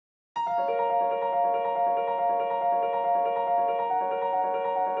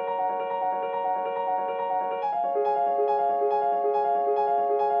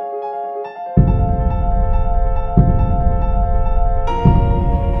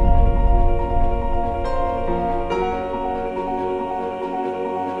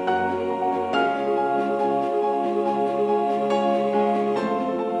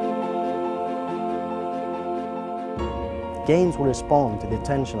games will respond to the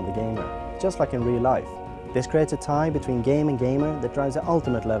attention of the gamer, just like in real life. This creates a tie between game and gamer that drives the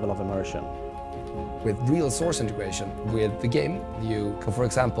ultimate level of immersion. With real source integration with the game, you can, for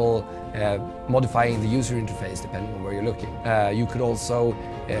example, modifying the user interface depending on where you're looking. You could also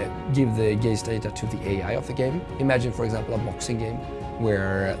give the gaze data to the AI of the game. Imagine, for example, a boxing game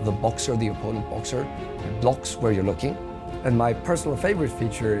where the boxer, the opponent boxer, blocks where you're looking. And my personal favorite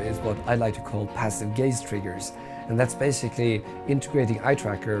feature is what I like to call passive gaze triggers. And that's basically integrating eye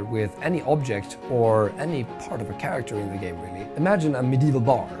tracker with any object or any part of a character in the game, really. Imagine a medieval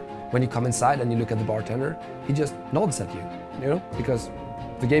bar. When you come inside and you look at the bartender, he just nods at you, because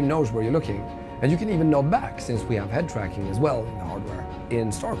the game knows where you're looking. And you can even nod back, since we have head tracking as well in the hardware. In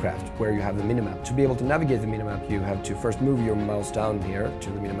StarCraft, where you have the minimap, to be able to navigate the minimap, you have to first move your mouse down here to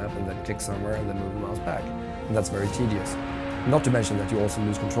the minimap and then click somewhere and then move the mouse back. And that's very tedious. Not to mention that you also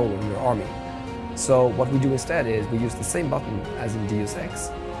lose control over your army. So what we do instead is we use the same button as in Deus Ex.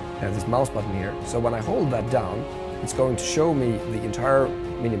 I have this mouse button here. So when I hold that down, it's going to show me the entire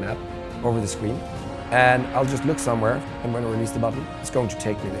minimap over the screen, and I'll just look somewhere, and when I release the button, it's going to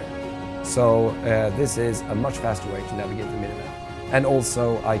take me there. So this is a much faster way to navigate the minimap. And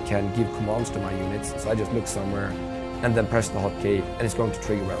also I can give commands to my units, so I just look somewhere and then press the hotkey, and it's going to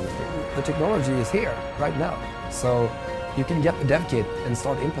trigger around the screen. The technology is here right now, so you can get the dev kit and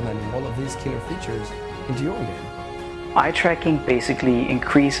start implementing all of these killer features into your game. Eye tracking basically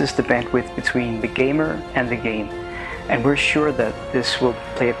increases the bandwidth between the gamer and the game. And we're sure that this will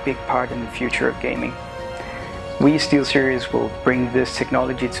play a big part in the future of gaming. We SteelSeries will bring this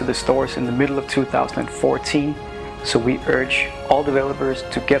technology to the stores in the middle of 2014, so we urge all developers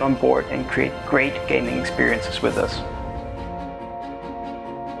to get on board and create great gaming experiences with us.